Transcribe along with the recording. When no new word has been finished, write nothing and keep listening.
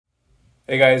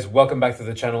Hey guys, welcome back to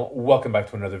the channel. Welcome back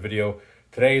to another video.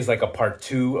 Today is like a part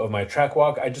 2 of my track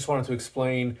walk. I just wanted to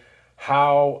explain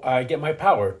how I get my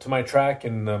power to my track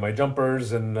and my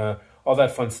jumpers and all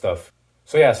that fun stuff.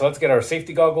 So let's get our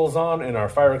safety goggles on and our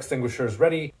fire extinguishers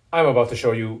ready. I'm about to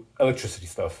show you electricity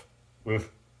stuff.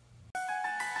 Woof.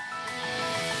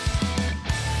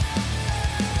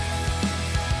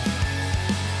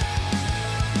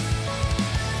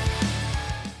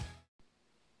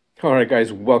 All right,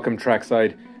 guys, welcome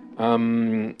trackside.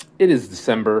 It is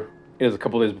December. It is a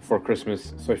couple days before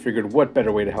Christmas, so I figured what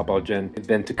better way to help out Jen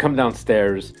than to come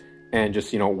downstairs and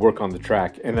just, work on the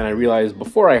track. And then I realized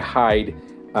before I hide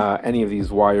any of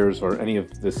these wires or any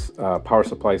of this power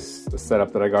supply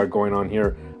setup that I got going on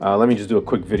here, let me just do a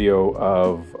quick video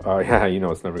of,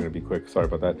 it's never going to be quick. Sorry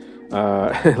about that.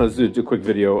 Let's do a quick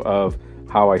video of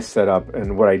how I set up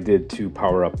and what I did to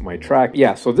power up my track.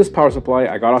 Yeah, so this power supply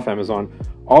I got off Amazon.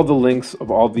 All the links of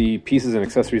all the pieces and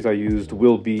accessories I used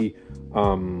will be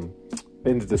in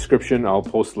the description. I'll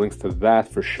post links to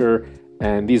that for sure.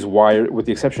 And these wires, with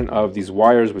the exception of these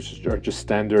wires, which are just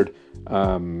standard,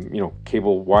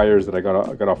 cable wires that I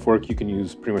got off work, you can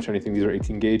use pretty much anything. These are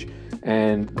 18 gauge.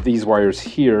 And these wires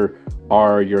here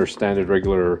are your standard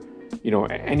regular,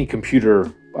 any computer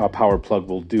power plug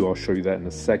will do. I'll show you that in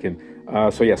a second.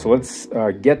 So let's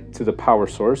get to the power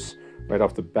source right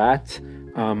off the bat.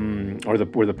 Where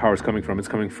the power is coming from. It's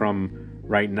coming from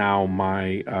right now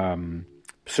my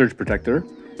surge protector,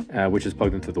 which is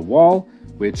plugged into the wall,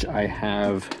 which I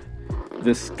have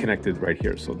this connected right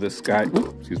here. So this guy,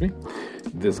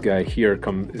 this guy here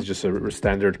is just a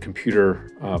standard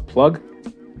computer plug,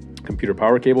 computer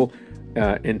power cable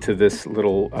into this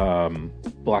little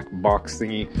black box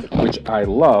thingy, which I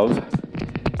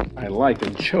like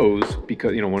and chose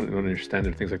because, one of your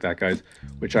standard things like that, guys,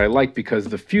 which I like because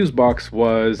the fuse box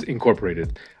was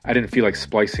incorporated. I didn't feel like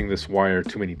splicing this wire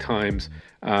too many times,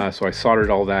 so I soldered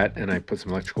all that and I put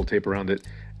some electrical tape around it.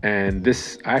 And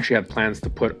this, I actually had plans to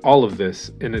put all of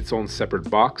this in its own separate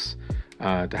box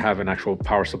to have an actual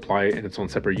power supply in its own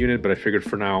separate unit, but I figured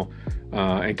for now,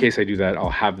 in case I do that, I'll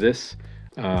have this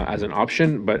as an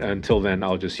option, but until then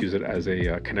I'll just use it as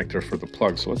a connector for the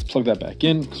plug. So let's plug that back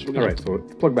in. All right, so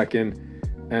plug back in,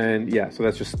 and yeah, so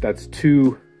that's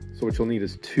two. So what you'll need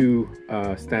is two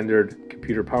standard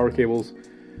computer power cables.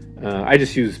 I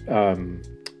just use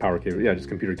power cable, just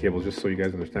computer cables, just so you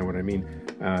guys understand what I mean.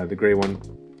 The gray one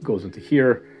goes into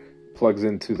here, plugs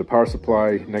into the power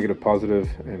supply, negative, positive,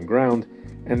 and ground,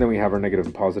 and then we have our negative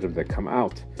and positive that come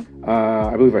out.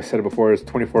 I believe I said it before, it's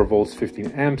 24 volts,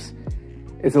 15 amps.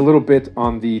 It's a little bit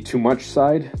on the too much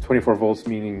side. 24 volts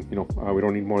meaning, we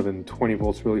don't need more than 20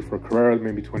 volts really for Carrera,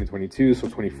 maybe 2022. So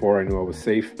 24, I knew I was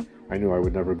safe. I knew I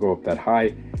would never go up that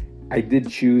high. I did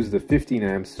choose the 15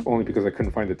 amps only because I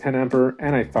couldn't find the 10 ampere.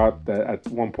 And I thought that at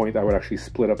one point I would actually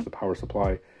split up the power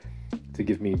supply to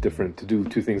give me to do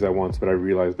two things at once. But I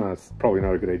realized, no, it's probably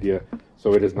not a good idea.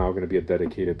 So it is now going to be a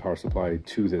dedicated power supply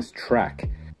to this track.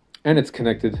 And it's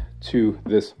connected to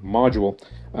this module,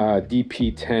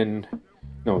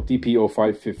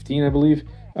 DP0515, I believe.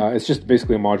 It's just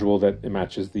basically a module that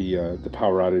matches the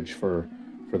power outage for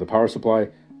the power supply,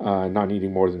 not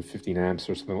needing more than 15 amps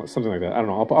or something like that. I don't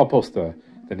know. I'll post the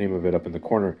name of it up in the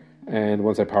corner. And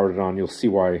once I powered it on, you'll see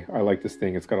why I like this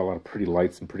thing. It's got a lot of pretty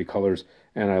lights and pretty colors,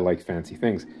 and I like fancy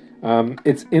things.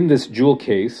 It's in this jewel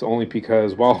case only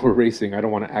because while we're racing, I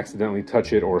don't want to accidentally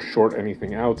touch it or short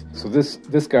anything out. So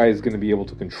this guy is going to be able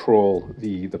to control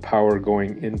the power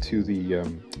going into the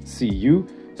CU.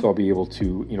 So I'll be able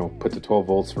to, put the 12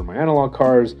 volts for my analog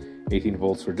cars, 18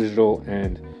 volts for digital,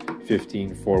 and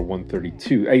 15 for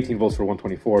 132, 18 volts for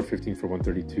 124, 15 for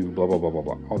 132, blah, blah, blah, blah,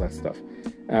 blah, all that stuff.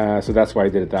 So that's why I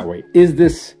did it that way. Is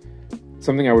this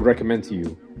something I would recommend to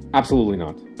you? Absolutely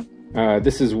not. I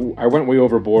went way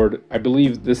overboard. I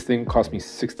believe this thing cost me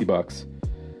 60 bucks,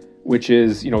 which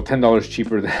is, $10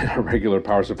 cheaper than a regular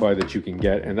power supply that you can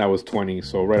get. And that was 20.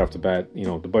 So right off the bat,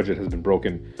 the budget has been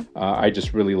broken. I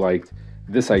just really liked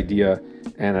this idea,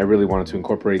 and I really wanted to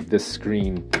incorporate this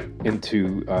screen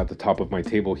into the top of my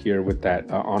table here with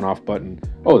that on-off button.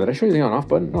 Oh, did I show you the on-off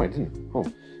button? No, I didn't. Oh,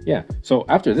 yeah. So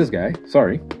after this guy,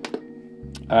 sorry,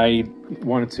 I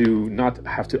wanted to not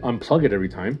have to unplug it every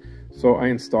time. So I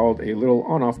installed a little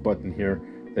on-off button here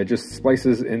that just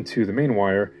splices into the main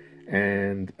wire.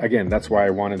 And again, that's why I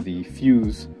wanted the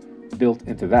fuse built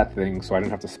into that thing, so I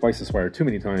didn't have to splice this wire too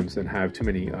many times and have too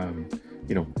many,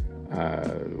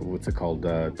 what's it called,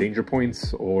 danger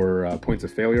points or points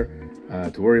of failure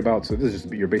to worry about. So this is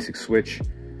just your basic switch.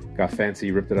 Got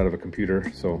fancy, ripped it out of a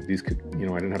computer. So these could, I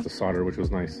didn't have to solder, which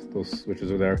was nice. Those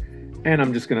switches are there. And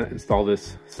I'm just gonna install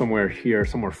this somewhere here,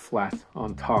 somewhere flat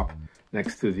on top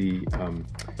next to the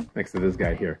next to this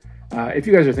guy here. If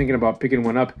you guys are thinking about picking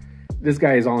one up, this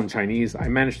guy is all in Chinese. I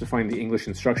managed to find the English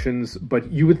instructions,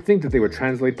 but you would think that they would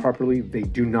translate properly. They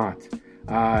do not.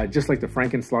 Just like the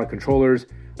Frankenslot controllers,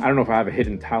 I don't know if I have a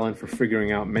hidden talent for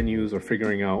figuring out menus or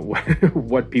figuring out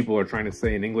what people are trying to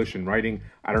say in English and writing.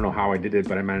 I don't know how I did it,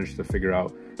 but I managed to figure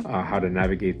out how to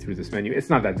navigate through this menu. It's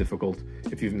not that difficult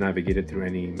if you've navigated through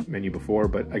any menu before,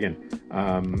 but again,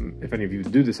 if any of you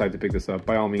do decide to pick this up,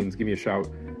 by all means, give me a shout.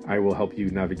 I will help you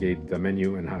navigate the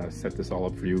menu and how to set this all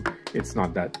up for you. It's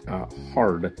not that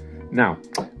hard. Now,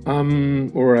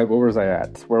 where was I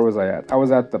at? I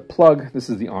was at the plug. This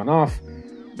is the on-off.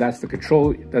 That's the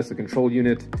control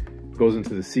unit, goes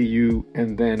into the CU,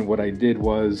 and then what I did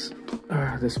was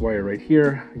this wire right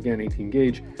here, again 18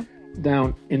 gauge,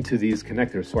 down into these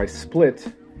connectors. So I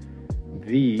split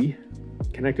the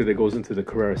connector that goes into the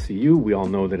Carrera CU. We all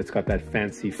know that it's got that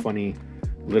fancy, funny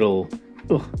little,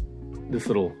 this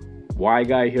little Y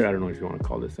guy here. I don't know what you want to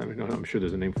call this. I mean, I'm sure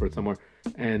there's a name for it somewhere.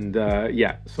 And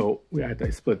yeah, so I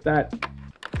split that,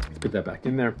 put that back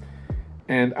in there,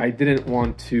 and I didn't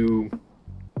want to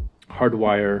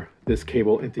hardwire this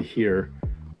cable into here,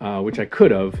 which I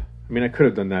could have. I mean, I could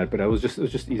have done that, but it was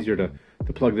just easier to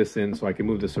plug this in so I can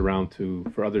move this around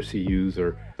for other CUs,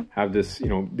 or have this, you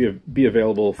know, be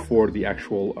available for the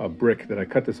actual brick that I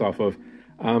cut this off of.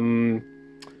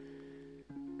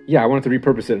 Yeah, I wanted to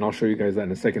repurpose it, and I'll show you guys that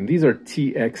in a second. These are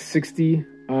TX60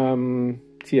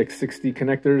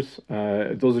 connectors.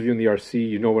 Those of you in the RC,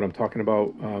 you know what I'm talking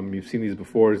about. You've seen these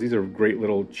before. These are great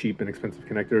little cheap and expensive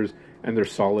connectors, and they're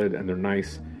solid and they're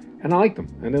nice, and I like them,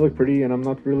 and they look pretty, and I'm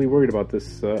not really worried about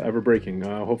this ever breaking.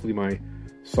 Hopefully my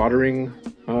soldering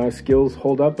skills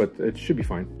hold up, but it should be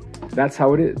fine. That's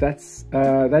how it is.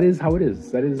 That is how it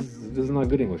is. This is not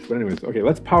good English, but anyways, okay,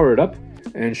 let's power it up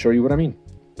and show you what I mean.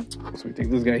 So we take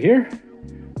this guy here.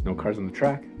 No cars on the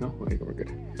track. No, okay, we're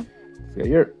good. This guy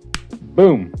here.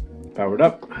 Boom, powered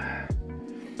up.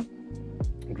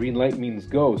 Green light means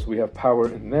go, so we have power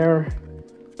in there.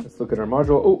 Let's look at our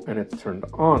module. Oh, and it's turned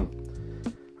on.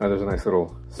 There's a nice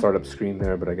little startup screen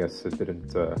there, but I guess it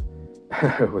didn't,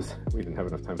 we didn't have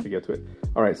enough time to get to it.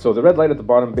 All right, so the red light at the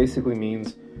bottom basically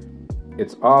means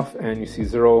it's off, and you see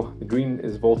 0. The green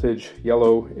is voltage,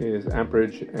 yellow is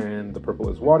amperage, and the purple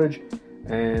is wattage.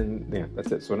 And yeah,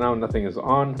 that's it. So now nothing is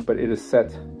on, but it is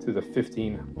set to the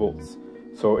 15 volts.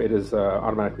 So it is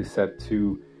automatically set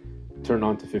to turn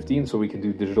on to 15, so we can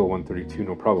do digital 132,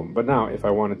 no problem. But now if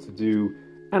I wanted to do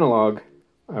analog,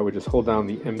 I would just hold down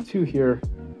the M2 here,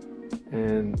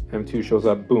 and M2 shows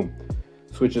up, boom,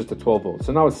 switches to 12 volts.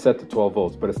 So now it's set to 12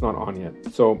 volts, but it's not on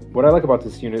yet. So what I like about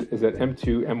this unit is that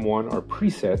M2, M1 are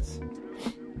presets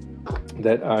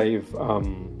that I've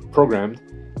programmed,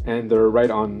 and they're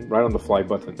right on the fly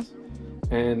buttons.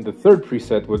 And the third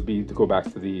preset would be to go back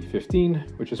to the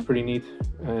 15, which is pretty neat.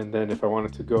 And then if I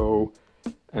wanted to go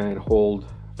and hold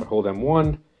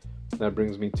M1, that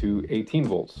brings me to 18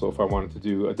 volts. So if I wanted to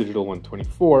do a digital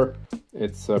 124,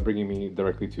 it's bringing me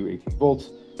directly to 18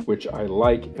 volts, which I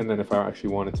like. And then if I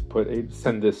actually wanted to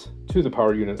send this to the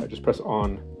power unit, I just press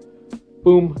on,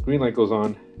 boom, green light goes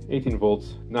on, 18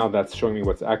 volts. Now that's showing me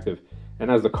what's active. And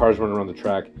as the cars run around the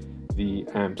track, the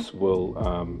amps will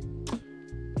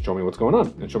show me what's going on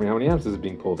and show me how many amps is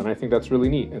being pulled. And I think that's really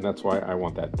neat, and that's why I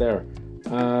want that there.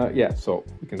 Yeah, so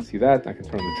you can see that. I can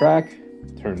turn the track,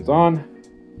 turns on.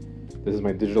 This is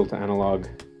my digital to analog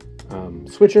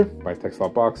switcher by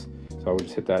TechSlot Box. So I would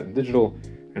just hit that in digital,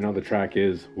 and now the track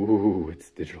is, ooh,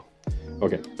 it's digital.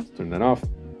 Okay, let's turn that off,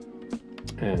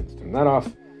 and let's turn that off.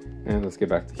 And let's get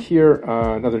back to here.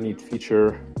 Another neat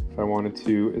feature, if I wanted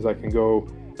to, is I can go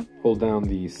hold down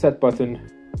the set button,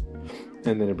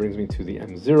 and then it brings me to the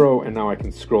M0, and now I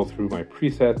can scroll through my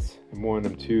presets, M1,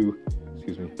 M2,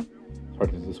 excuse me, it's hard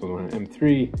to do this one,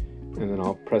 M3, and then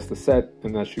I'll press the set,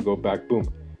 and that should go back,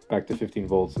 boom, back to 15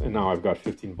 volts, and now I've got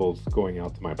 15 volts going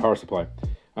out to my power supply.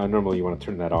 Normally you want to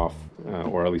turn that off,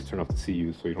 or at least turn off the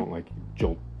CU so you don't like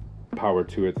jolt power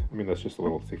to it. I mean, that's just a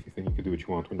little safety thing. You can do what you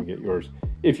want when you get yours,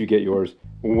 if you get yours,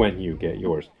 when you get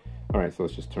yours. All right, so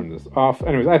let's just turn this off.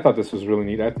 Anyways, I thought this was really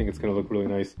neat. I think it's going to look really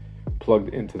nice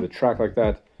plugged into the track like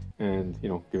that, and you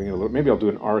know, giving it a little, maybe I'll do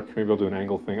an arc, maybe I'll do an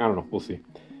angle thing. I don't know, we'll see.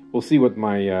 We'll see what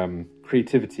my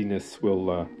creativityness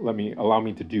will allow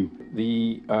me to do.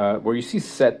 The where you see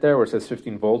set there, where it says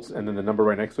 15 volts, and then the number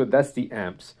right next to it, that's the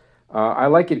amps. I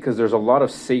like it because there's a lot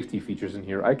of safety features in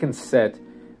here. I can set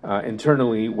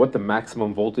internally what the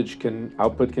maximum voltage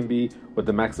output can be, what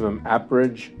the maximum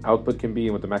amperage output can be,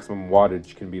 and what the maximum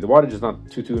wattage can be. The wattage is not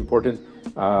too important,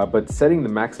 but setting the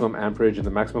maximum amperage and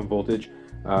the maximum voltage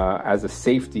as a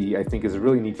safety, I think is a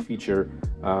really neat feature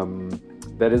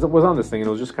that was on this thing. And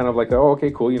it was just kind of like, oh,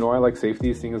 okay, cool. You know, I like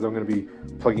safety, seeing as I'm going to be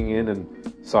plugging in and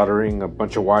soldering a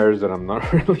bunch of wires that I'm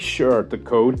not really sure are the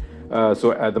code.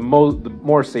 So the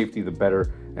more safety, the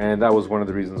better. And that was one of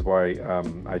the reasons why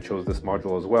I chose this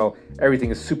module as well.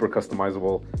 Everything is super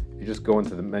customizable. You just go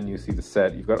into the menu, see the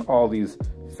set. You've got all these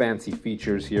fancy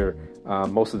features here,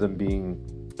 most of them being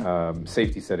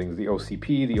safety settings, the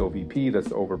OCP, the OVP, that's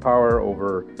the overpower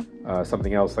over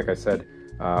something else. Like I said,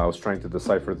 I was trying to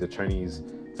decipher the Chinese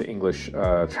to English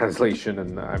translation,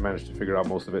 and I managed to figure out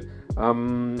most of it.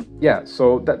 Yeah,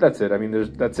 so that's it. I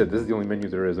mean, that's it. This is the only menu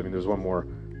there is. I mean, there's one more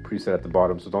preset at the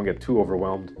bottom, so don't get too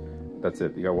overwhelmed. That's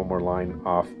it. You got one more line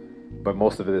off, but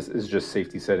most of this is just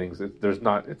safety settings. There's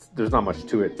not much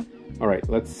to it. All right,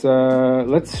 let's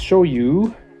show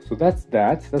you. So that's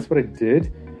what I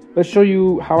did. Let's show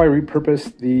you how I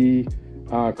repurposed the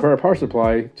Carrera power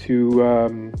supply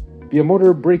to be a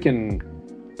motor break-in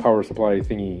power supply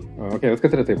thingy. Okay, let's get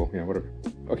to the table. Yeah, whatever.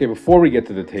 Okay, before we get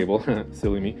to the table,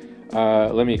 silly me,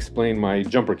 let me explain my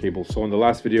jumper cable. So in the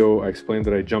last video, I explained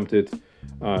that I jumped it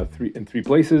in three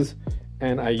places,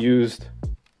 and I used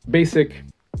basic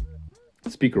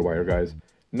speaker wire, guys.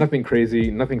 Nothing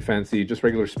crazy, nothing fancy, just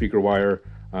regular speaker wire.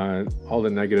 All the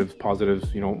negatives,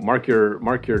 positives, you know, mark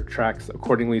your tracks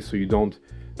accordingly so you don't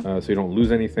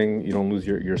lose anything, you don't lose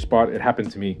your spot. It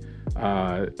happened to me.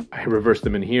 I reversed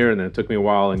them in here, and then it took me a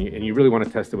while, and you really want to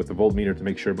test it with the voltmeter to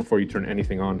make sure before you turn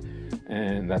anything on,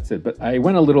 and that's it. But I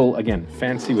went a little, again,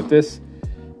 fancy with this.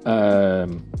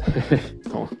 Don't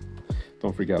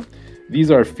freak out. These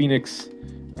are Phoenix,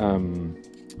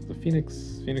 the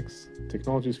Phoenix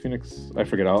Technologies, Phoenix. I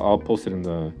forget. I'll post it in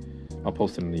the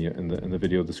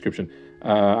video description.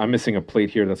 I'm missing a plate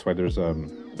here. That's why there's a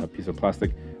piece of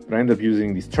plastic. But I end up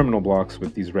using these terminal blocks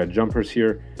with these red jumpers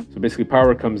here. So basically,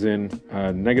 power comes in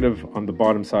negative on the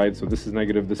bottom side. So this is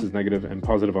negative, and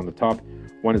positive on the top.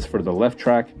 One is for the left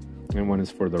track, and one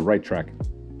is for the right track.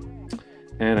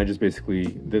 And I just basically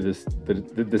did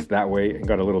this that way and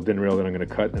got a little DIN rail that I'm going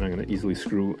to cut, and I'm going to easily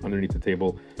screw underneath the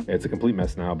table. It's a complete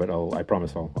mess now, but I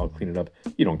promise I'll clean it up.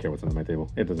 You don't care what's under my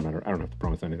table. It doesn't matter. I don't have to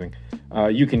promise anything.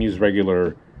 You can use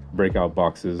regular breakout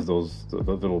boxes, the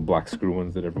little black screw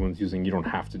ones that everyone's using. You don't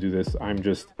have to do this. I'm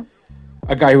just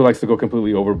a guy who likes to go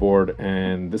completely overboard,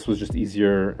 and this was just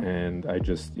easier, and I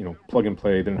just, you know, plug and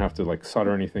play. Didn't have to like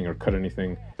solder anything or cut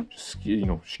anything. Just, you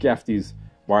know, scaff these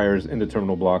wires in the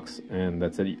terminal blocks, and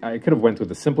that's it. I could have went with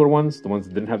the simpler ones, the ones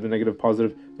that didn't have the negative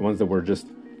positive, the ones that were just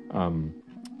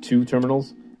two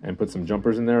terminals, and put some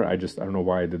jumpers in there. I don't know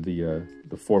why I did the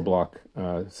 4-block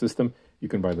system. You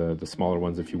can buy the smaller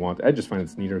ones if you want. I just find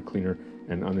it's neater, cleaner,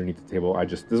 and underneath the table.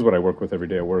 This is what I work with every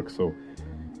day at work. So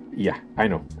yeah, I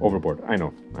know, overboard. I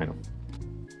know.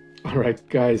 All right,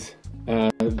 guys.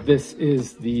 This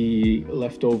is the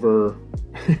leftover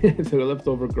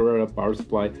Carrera power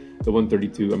supply, the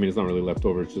 132. I mean, it's not really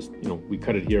leftover. It's just, you know, we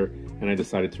cut it here, and I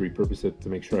decided to repurpose it to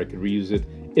make sure I could reuse it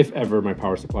if ever my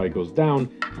power supply goes down.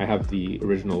 I have the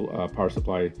original power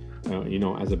supply, you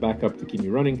know, as a backup to keep me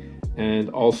running. And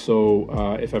also,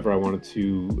 if ever I wanted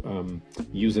to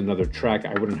use another track,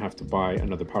 I wouldn't have to buy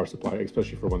another power supply,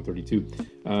 especially for 132.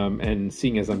 And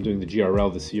seeing as I'm doing the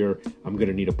GRL this year, I'm going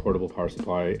to need a portable power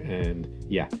supply. And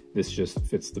yeah, this just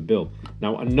fits the bill.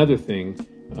 Now, another thing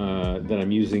that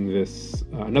I'm using this,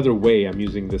 another way I'm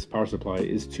using this power supply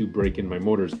is to break in my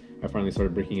motors. I finally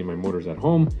started breaking in my motors at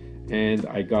home, and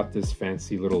I got this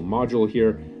fancy little module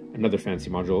here, another fancy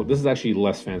module. This is actually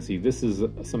less fancy. This is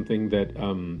something that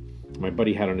my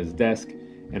buddy had on his desk,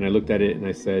 and I looked at it and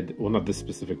I said, well, not this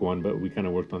specific one, but we kind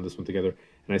of worked on this one together.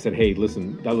 And I said, hey,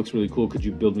 listen, that looks really cool. Could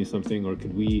you build me something, or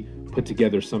could we put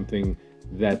together something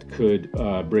that could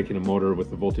break in a motor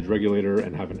with a voltage regulator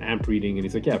and have an amp reading? And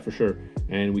he's like, yeah, for sure.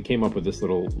 And we came up with this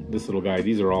little guy.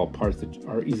 These are all parts that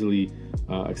are easily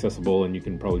accessible, and you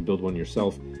can probably build one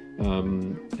yourself.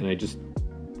 And I just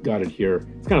got it here.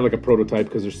 It's kind of like a prototype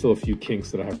because there's still a few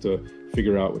kinks that I have to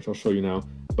figure out, which I'll show you now.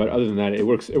 But other than that, it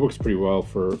works pretty well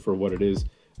for what it is.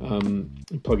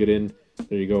 Plug it in.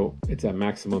 There you go. It's at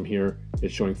maximum here.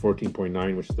 It's showing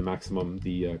 14.9, which is the maximum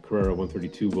the Carrera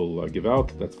 132 will give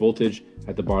out. That's voltage.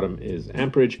 At the bottom is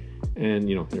amperage. And,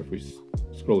 you know, here, if we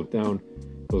scroll it down,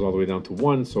 it goes all the way down to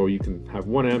 1. So you can have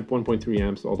 1 amp, 1.3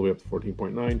 amps, all the way up to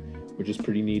 14.9, which is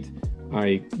pretty neat.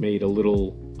 I made a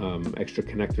little extra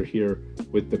connector here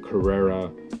with the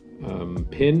Carrera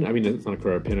pin. I mean, it's not a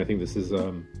Carrera pin. I think this is...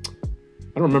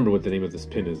 I don't remember what the name of this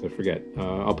pin is. I forget.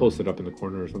 I'll post it up in the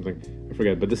corner or something. I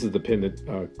forget. But this is the pin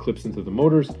that clips into the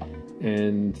motors.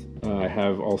 And I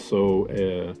have also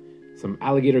some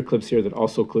alligator clips here that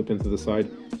also clip into the side.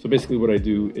 So basically what I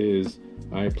do is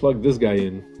I plug this guy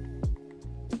in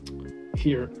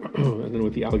here, and then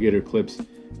with the alligator clips,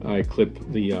 I clip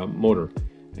the motor.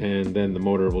 And then the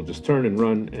motor will just turn and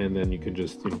run, and then you can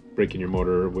just break in your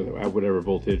motor at whatever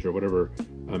voltage or whatever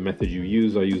method you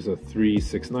use. I use a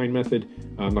 369 method.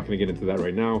 I'm not going to get into that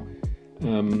right now.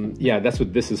 Yeah, that's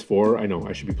what this is for. I know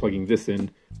I should be plugging this in,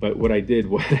 but what I did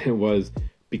was,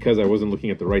 because I wasn't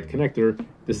looking at the right connector,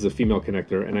 this is a female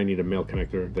connector and I need a male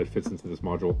connector that fits into this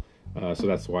module. So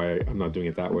that's why I'm not doing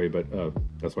it that way, but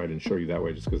that's why I didn't show you that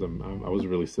way, just because I was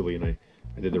really silly and I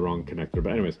did the wrong connector.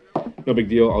 But anyways, no big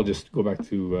deal. I'll just go back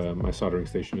to my soldering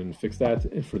station and fix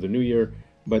that for the new year.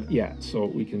 But yeah, so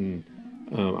we can,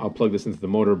 I'll plug this into the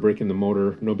motor, break in the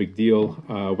motor, no big deal.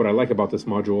 What I like about this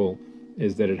module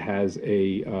is that it has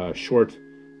a short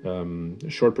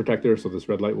protector, so this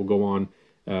red light will go on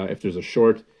if there's a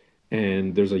short,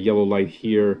 and there's a yellow light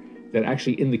here that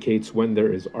actually indicates when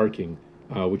there is arcing,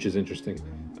 which is interesting.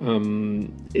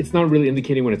 It's not really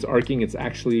indicating when it's arcing. It's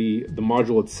actually, the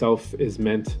module itself is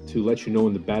meant to let you know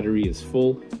when the battery is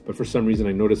full, but for some reason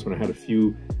I noticed when I had a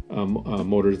few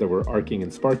motors that were arcing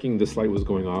and sparking, this light was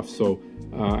going off. So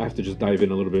I have to just dive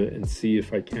in a little bit and see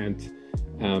if I can't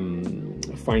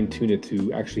fine-tune it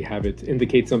to actually have it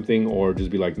indicate something, or just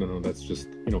be like, no, that's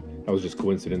just, that was just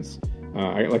coincidence.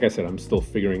 Like I said, I'm still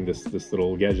figuring this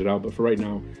little gadget out, but for right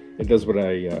now, it does what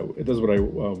I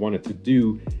want it to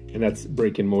do, and that's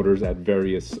break in motors at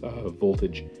various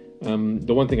voltage.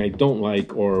 The one thing I don't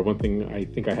like, or one thing I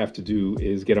think I have to do,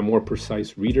 is get a more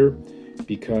precise reader,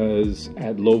 because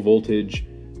at low voltage,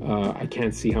 I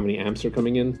can't see how many amps are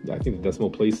coming in. I think the decimal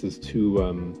place is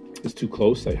too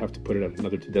close. I have to put it at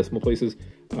another 2 decimal places,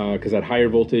 because at higher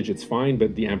voltage it's fine,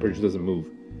 but the amperage doesn't move.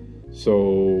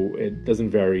 So it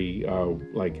doesn't vary.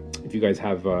 Like if you guys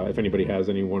have, if anybody has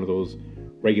any one of those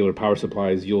regular power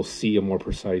supplies, you'll see a more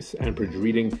precise amperage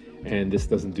reading, and this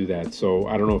doesn't do that. So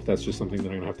I don't know if that's just something that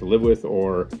I'm gonna have to live with,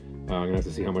 or I'm gonna have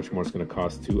to see how much more it's gonna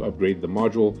cost to upgrade the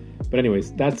module. But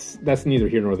anyways, that's neither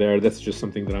here nor there. That's just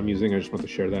something that I'm using. I just want to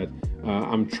share that.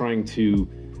 I'm trying to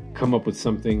come up with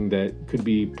something that could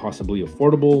be possibly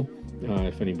affordable.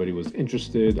 If anybody was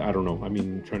interested, I don't know. I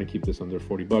mean, trying to keep this under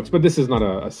 40 bucks, but this is not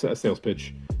a sales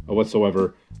pitch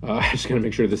whatsoever. I just gotta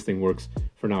make sure this thing works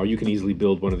for now. You can easily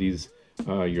build one of these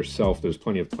yourself. There's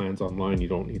plenty of plans online. You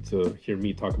don't need to hear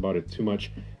me talk about it too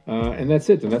much. And that's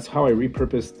it. And that's how I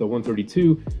repurposed the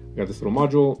 132. I got this little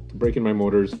module to break in my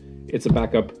motors. It's a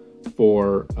backup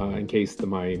for in case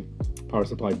my power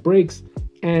supply breaks,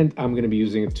 and I'm gonna be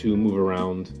using it to move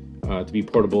around, to be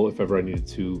portable if ever I needed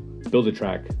to build a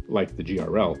track like the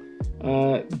GRL.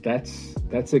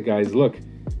 That's it, guys. Look,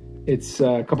 it's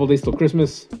a couple days till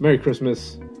Christmas. Merry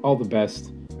Christmas, all the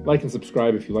best. Like and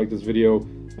subscribe if you like this video,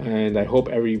 and I hope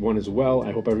everyone is well.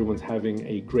 I hope everyone's having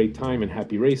a great time and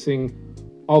happy racing.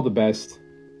 All the best,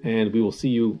 and we will see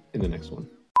you in the next one.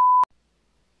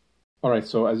 All right,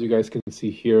 so as you guys can see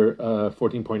here,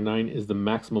 14.9 is the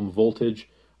maximum voltage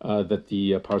that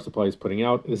the power supply is putting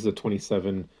out. This is a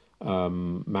 27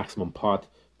 maximum pot.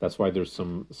 That's why there's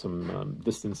some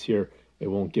distance here. It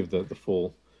won't give the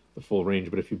full range.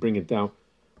 But if you bring it down,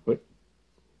 what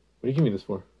are you giving me this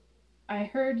for? I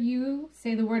heard you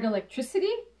say the word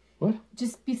electricity. What?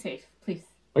 Just be safe, please.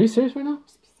 Are you serious right now?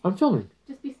 I'm filming.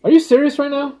 Just be safe. Are you serious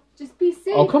right now? Just be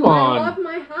safe. Oh, come on. I love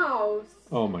my house.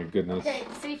 Oh my goodness. Okay,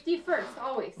 safety first,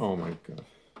 always. Oh my God.